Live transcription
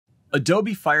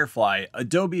Adobe Firefly,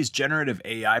 Adobe's generative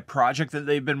AI project that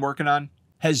they've been working on,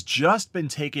 has just been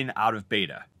taken out of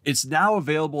beta. It's now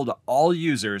available to all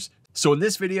users, so in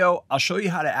this video, I'll show you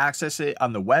how to access it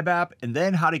on the web app and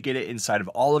then how to get it inside of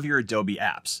all of your Adobe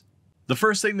apps. The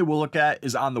first thing that we'll look at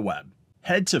is on the web.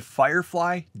 Head to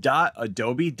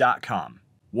firefly.adobe.com.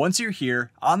 Once you're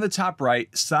here, on the top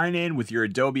right, sign in with your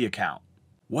Adobe account.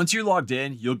 Once you're logged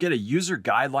in, you'll get a user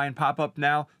guideline pop up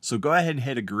now, so go ahead and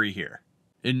hit agree here.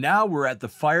 And now we're at the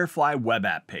Firefly web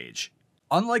app page.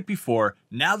 Unlike before,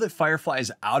 now that Firefly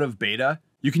is out of beta,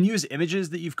 you can use images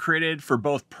that you've created for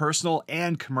both personal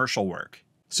and commercial work.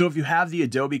 So if you have the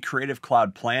Adobe Creative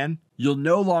Cloud plan, you'll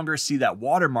no longer see that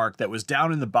watermark that was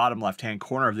down in the bottom left-hand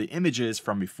corner of the images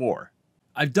from before.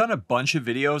 I've done a bunch of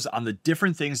videos on the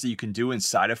different things that you can do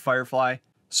inside of Firefly,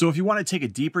 so if you want to take a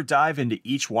deeper dive into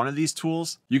each one of these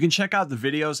tools, you can check out the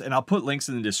videos and I'll put links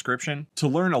in the description to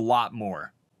learn a lot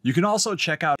more. You can also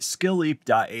check out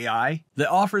skillleap.ai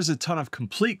that offers a ton of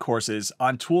complete courses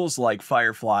on tools like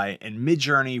Firefly and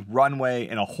Midjourney, Runway,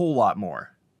 and a whole lot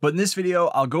more. But in this video,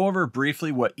 I'll go over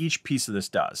briefly what each piece of this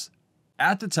does.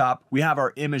 At the top, we have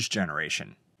our image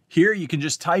generation. Here, you can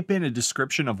just type in a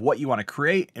description of what you want to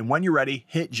create, and when you're ready,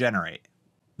 hit generate.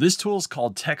 This tool is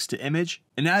called text to image,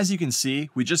 and as you can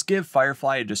see, we just give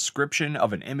Firefly a description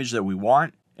of an image that we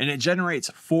want, and it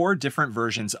generates 4 different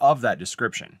versions of that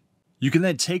description. You can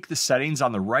then take the settings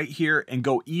on the right here and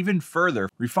go even further,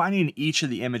 refining each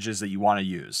of the images that you want to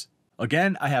use.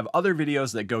 Again, I have other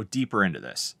videos that go deeper into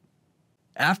this.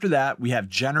 After that, we have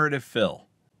Generative Fill.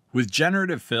 With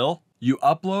Generative Fill, you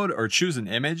upload or choose an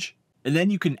image, and then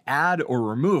you can add or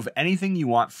remove anything you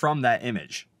want from that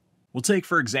image. We'll take,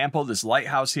 for example, this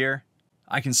lighthouse here.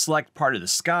 I can select part of the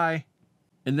sky,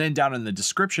 and then down in the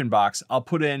description box, I'll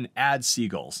put in add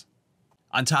seagulls.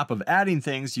 On top of adding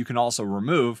things, you can also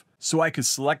remove, so I could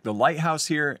select the lighthouse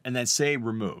here and then say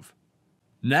remove.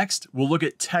 Next, we'll look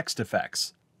at text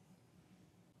effects.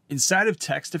 Inside of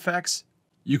text effects,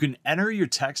 you can enter your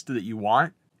text that you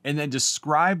want and then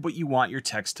describe what you want your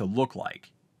text to look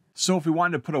like. So if we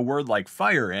wanted to put a word like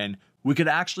fire in, we could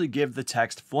actually give the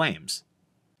text flames.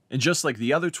 And just like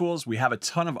the other tools, we have a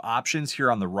ton of options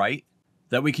here on the right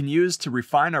that we can use to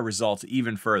refine our results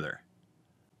even further.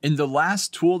 And the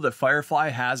last tool that Firefly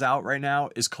has out right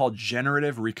now is called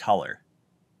Generative Recolor.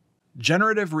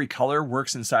 Generative Recolor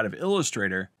works inside of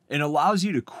Illustrator and allows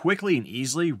you to quickly and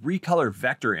easily recolor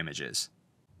vector images.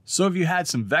 So if you had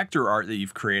some vector art that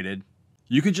you've created,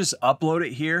 you could just upload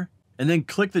it here and then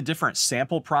click the different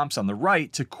sample prompts on the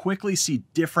right to quickly see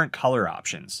different color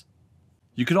options.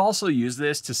 You could also use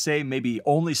this to say maybe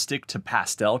only stick to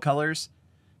pastel colors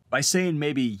by saying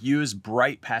maybe use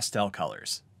bright pastel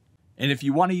colors. And if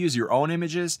you want to use your own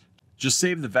images, just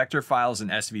save the vector file as an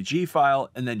SVG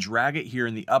file and then drag it here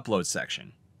in the upload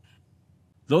section.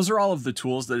 Those are all of the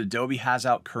tools that Adobe has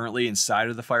out currently inside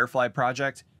of the Firefly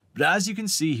project, but as you can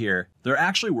see here, they're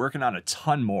actually working on a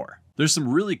ton more. There's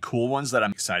some really cool ones that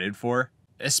I'm excited for,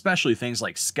 especially things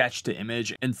like sketch to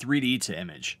image and 3D to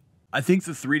image. I think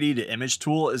the 3D to image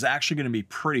tool is actually going to be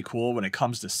pretty cool when it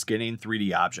comes to skinning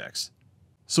 3D objects.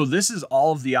 So this is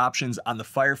all of the options on the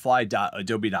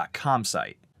firefly.adobe.com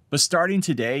site. But starting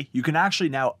today, you can actually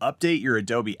now update your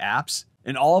Adobe apps,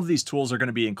 and all of these tools are going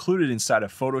to be included inside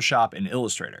of Photoshop and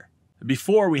Illustrator.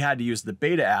 Before, we had to use the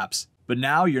beta apps, but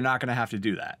now you're not going to have to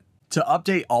do that. To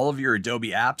update all of your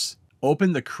Adobe apps,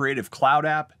 open the Creative Cloud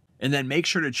app, and then make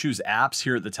sure to choose Apps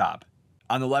here at the top.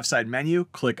 On the left side menu,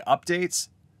 click Updates,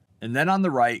 and then on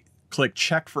the right, click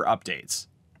Check for Updates.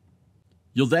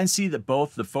 You'll then see that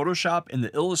both the Photoshop and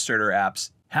the Illustrator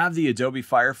apps have the Adobe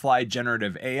Firefly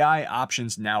Generative AI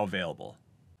options now available.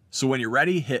 So when you're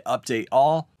ready, hit Update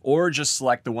All, or just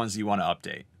select the ones you want to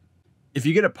update. If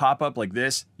you get a pop-up like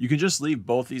this, you can just leave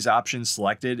both these options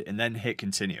selected and then hit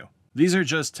Continue. These are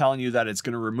just telling you that it's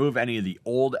going to remove any of the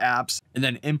old apps and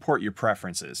then import your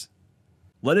preferences.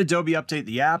 Let Adobe update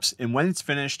the apps, and when it's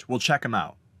finished, we'll check them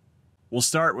out. We'll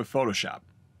start with Photoshop.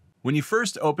 When you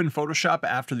first open Photoshop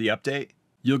after the update,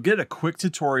 you'll get a quick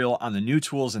tutorial on the new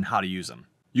tools and how to use them.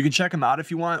 You can check them out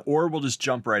if you want, or we'll just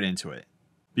jump right into it.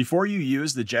 Before you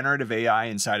use the generative AI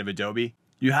inside of Adobe,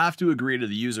 you have to agree to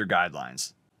the user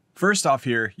guidelines. First off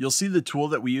here, you'll see the tool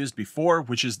that we used before,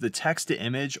 which is the text to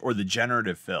image or the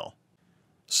generative fill.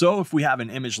 So if we have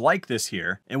an image like this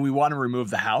here and we want to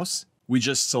remove the house, we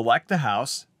just select the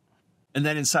house, and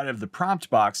then inside of the prompt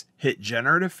box, hit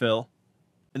generative fill,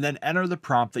 and then enter the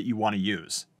prompt that you want to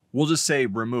use. We'll just say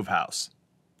remove house.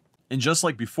 And just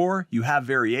like before, you have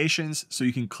variations, so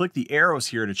you can click the arrows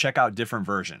here to check out different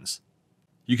versions.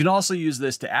 You can also use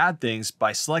this to add things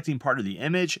by selecting part of the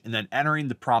image and then entering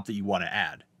the prompt that you want to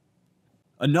add.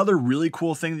 Another really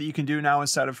cool thing that you can do now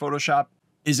inside of Photoshop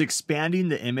is expanding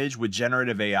the image with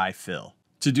Generative AI Fill.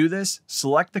 To do this,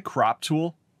 select the crop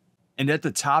tool, and at the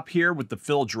top here with the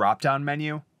Fill drop-down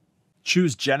menu,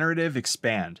 choose Generative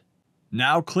Expand.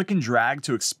 Now click and drag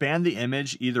to expand the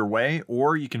image either way,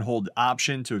 or you can hold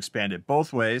Option to expand it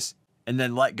both ways, and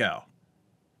then let go.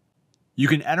 You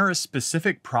can enter a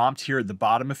specific prompt here at the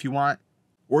bottom if you want,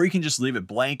 or you can just leave it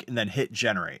blank and then hit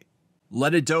Generate.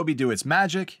 Let Adobe do its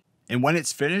magic, and when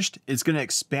it's finished, it's going to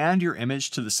expand your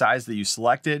image to the size that you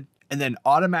selected, and then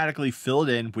automatically fill it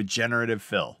in with Generative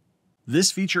Fill.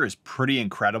 This feature is pretty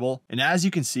incredible, and as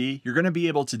you can see, you're going to be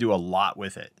able to do a lot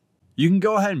with it. You can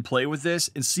go ahead and play with this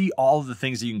and see all of the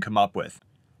things that you can come up with.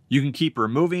 You can keep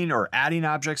removing or adding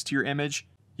objects to your image.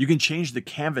 You can change the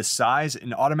canvas size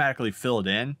and automatically fill it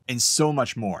in, and so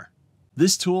much more.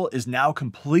 This tool is now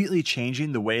completely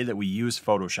changing the way that we use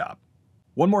Photoshop.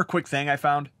 One more quick thing I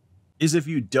found is if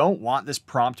you don't want this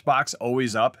prompt box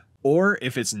always up, or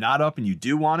if it's not up and you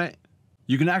do want it,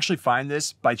 you can actually find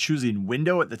this by choosing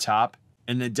Window at the top,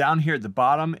 and then down here at the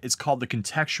bottom, it's called the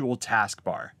contextual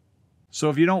taskbar.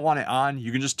 So if you don't want it on,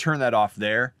 you can just turn that off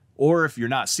there, or if you're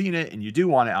not seeing it and you do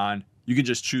want it on, you can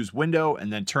just choose Window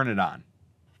and then turn it on.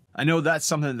 I know that's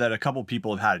something that a couple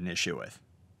people have had an issue with.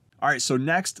 All right, so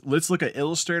next, let's look at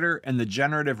Illustrator and the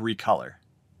generative recolor.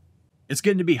 It's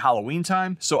getting to be Halloween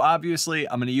time, so obviously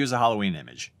I'm going to use a Halloween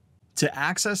image. To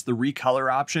access the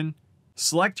recolor option,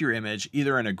 select your image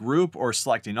either in a group or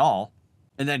selecting all,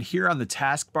 and then here on the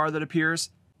taskbar that appears,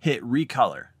 hit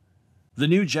recolor. The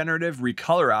new generative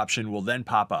recolor option will then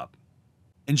pop up.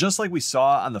 And just like we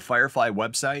saw on the Firefly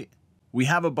website, we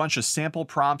have a bunch of sample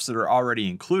prompts that are already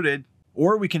included,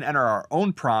 or we can enter our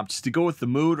own prompts to go with the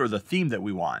mood or the theme that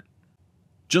we want.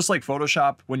 Just like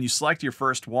Photoshop, when you select your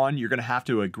first one, you're going to have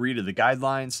to agree to the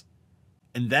guidelines,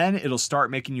 and then it'll start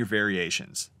making your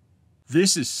variations.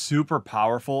 This is super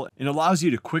powerful and allows you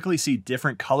to quickly see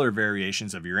different color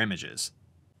variations of your images.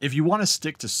 If you want to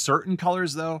stick to certain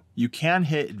colors though, you can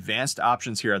hit advanced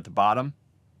options here at the bottom,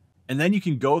 and then you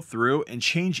can go through and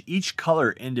change each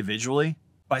color individually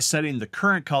by setting the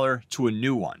current color to a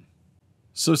new one.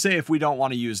 So say if we don't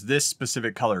want to use this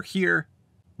specific color here,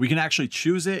 we can actually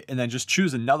choose it and then just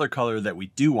choose another color that we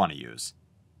do want to use.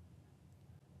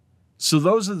 So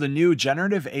those are the new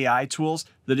generative AI tools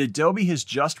that Adobe has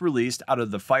just released out of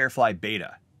the Firefly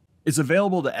beta. It's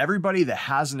available to everybody that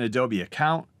has an Adobe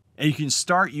account, and you can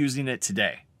start using it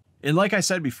today. And like I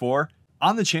said before,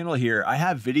 on the channel here, I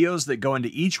have videos that go into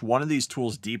each one of these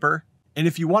tools deeper. And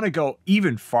if you want to go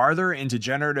even farther into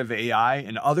generative AI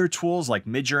and other tools like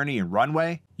Midjourney and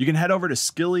Runway, you can head over to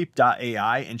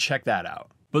skillleap.ai and check that out.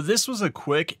 But this was a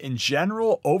quick and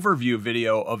general overview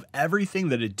video of everything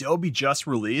that Adobe just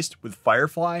released with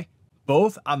Firefly,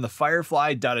 both on the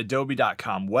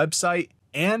firefly.adobe.com website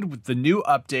and with the new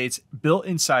updates built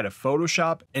inside of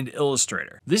Photoshop and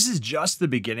Illustrator. This is just the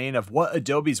beginning of what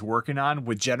Adobe's working on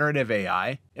with generative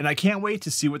AI, and I can't wait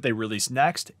to see what they release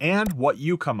next and what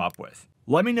you come up with.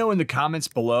 Let me know in the comments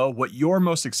below what you're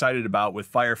most excited about with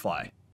Firefly.